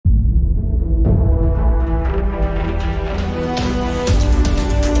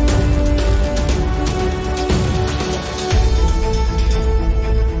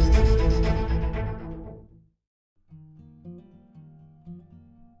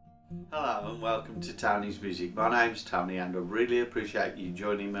Hello and welcome to Tony's Music. My name's Tony and I really appreciate you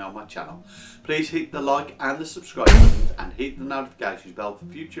joining me on my channel. Please hit the like and the subscribe buttons and hit the notifications bell for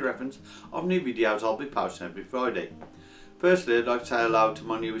future reference of new videos I'll be posting every Friday. Firstly, I'd like to say hello to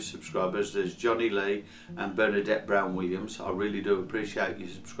my newest subscribers. There's Johnny Lee and Bernadette Brown Williams. I really do appreciate you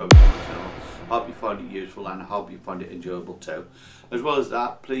subscribing to my channel. I hope you find it useful and I hope you find it enjoyable too. As well as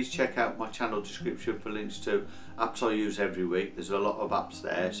that, please check out my channel description for links to apps I use every week. There's a lot of apps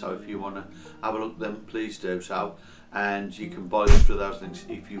there, so if you want to have a look at them, please do so. And you can buy them through those links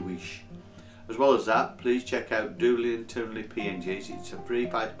if you wish. As well as that, please check out Doodly and Toonly PNGs. It's a free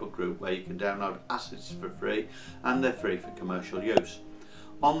Facebook group where you can download assets for free and they're free for commercial use.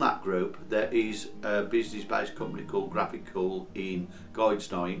 On that group there is a business based company called Graphic Cool in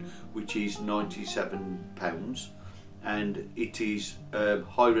Guides 9, which is £97, and it is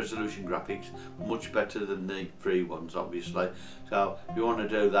high resolution graphics, much better than the free ones obviously. So if you want to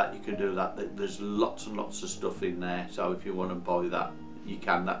do that, you can do that. There's lots and lots of stuff in there, so if you want to buy that, you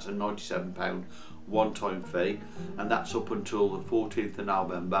can. That's a £97 one-time fee, and that's up until the 14th of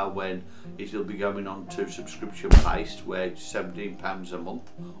November, when it'll be going on to subscription based, where it's £17 a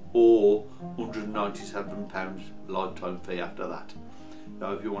month or £197 lifetime fee after that.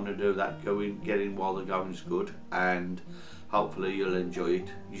 So if you want to do that, go in, get in while the going's good, and hopefully you'll enjoy it.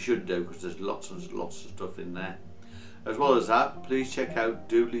 You should do, because there's lots and lots of stuff in there. As well as that, please check out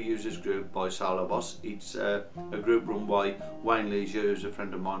Doodly Users Group by Solo Boss. It's a group run by Wayne Leisure, who's a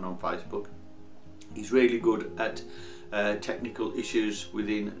friend of mine on Facebook. He's really good at technical issues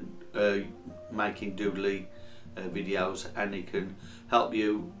within making Doodly videos, and he can help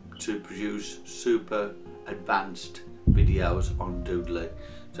you to produce super advanced videos on Doodly.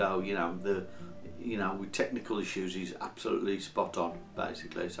 So with technical issues, he's absolutely spot on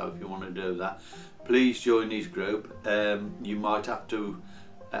basically. So if you want to do that, please join his group. You might have to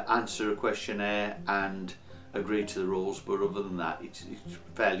answer a questionnaire and agree to the rules, but other than that, it's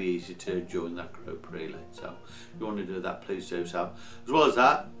fairly easy to join that group really. So if you want to do that, please do so. As well as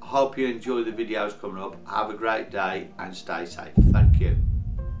that, I hope you enjoy the videos coming up. Have a great day and stay safe. Thank you.